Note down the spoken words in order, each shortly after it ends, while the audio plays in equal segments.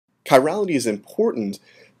Chirality is important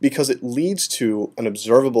because it leads to an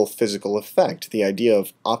observable physical effect, the idea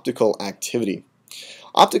of optical activity.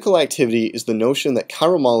 Optical activity is the notion that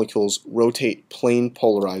chiral molecules rotate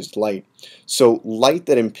plane-polarized light. So light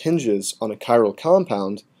that impinges on a chiral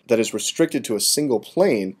compound that is restricted to a single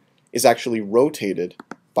plane is actually rotated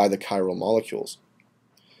by the chiral molecules.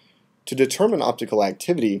 To determine optical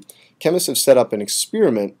activity, chemists have set up an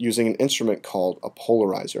experiment using an instrument called a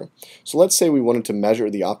polarizer. So let's say we wanted to measure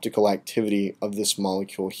the optical activity of this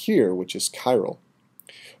molecule here, which is chiral.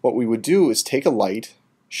 What we would do is take a light,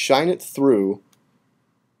 shine it through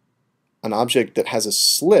an object that has a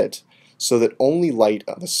slit so that only light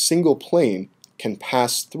of a single plane can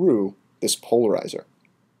pass through this polarizer.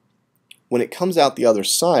 When it comes out the other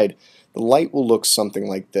side, the light will look something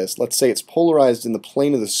like this. Let's say it's polarized in the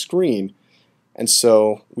plane of the screen, and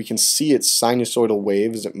so we can see its sinusoidal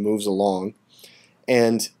wave as it moves along.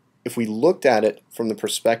 And if we looked at it from the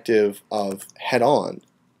perspective of head-on,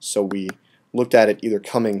 so we looked at it either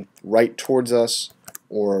coming right towards us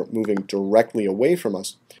or moving directly away from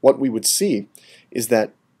us, what we would see is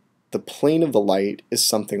that the plane of the light is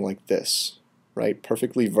something like this, right?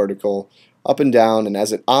 Perfectly vertical, up and down, and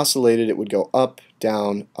as it oscillated, it would go up,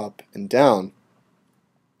 and down.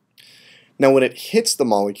 Now, when it hits the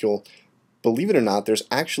molecule, believe it or not, there's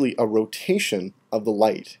actually a rotation of the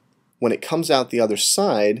light. When it comes out the other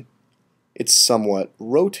side, it's somewhat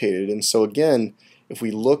rotated, and so again, if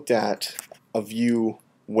we looked at a view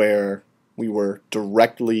where we were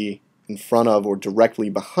directly in front of or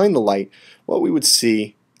directly behind the light, what we would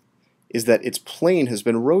see is that its plane has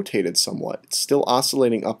been rotated somewhat. It's still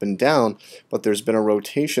oscillating up and down, but there's been a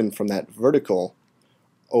rotation from that vertical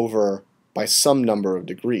over by some number of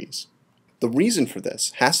degrees. The reason for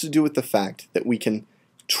this has to do with the fact that we can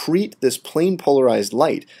treat this plane polarized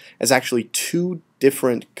light as actually two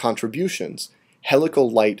different contributions: helical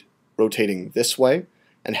light rotating this way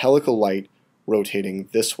and helical light rotating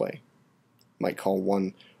this way. You might call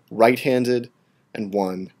one right-handed and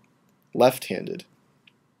one left-handed.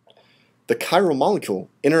 The chiral molecule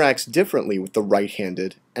interacts differently with the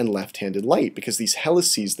right-handed and left-handed light because these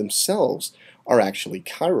helices themselves are actually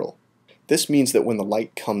chiral. This means that when the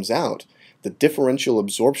light comes out, the differential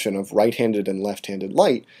absorption of right-handed and left-handed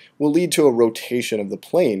light will lead to a rotation of the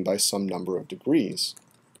plane by some number of degrees.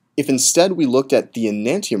 If instead we looked at the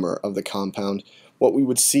enantiomer of the compound, what we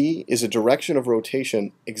would see is a direction of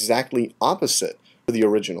rotation exactly opposite to the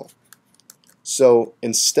original. So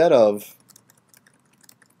instead of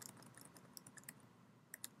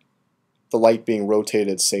the light being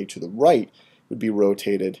rotated, say, to the right, it would be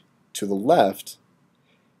rotated to the left,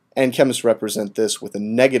 and chemists represent this with a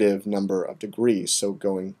negative number of degrees, so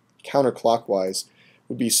going counterclockwise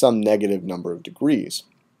would be some negative number of degrees.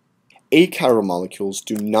 Achiral molecules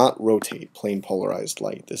do not rotate plane polarized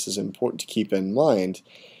light. This is important to keep in mind.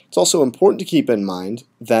 It's also important to keep in mind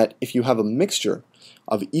that if you have a mixture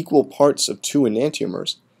of equal parts of two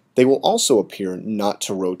enantiomers, they will also appear not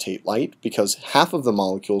to rotate light because half of the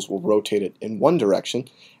molecules will rotate it in one direction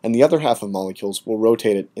and the other half of molecules will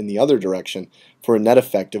rotate it in the other direction for a net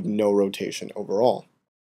effect of no rotation overall.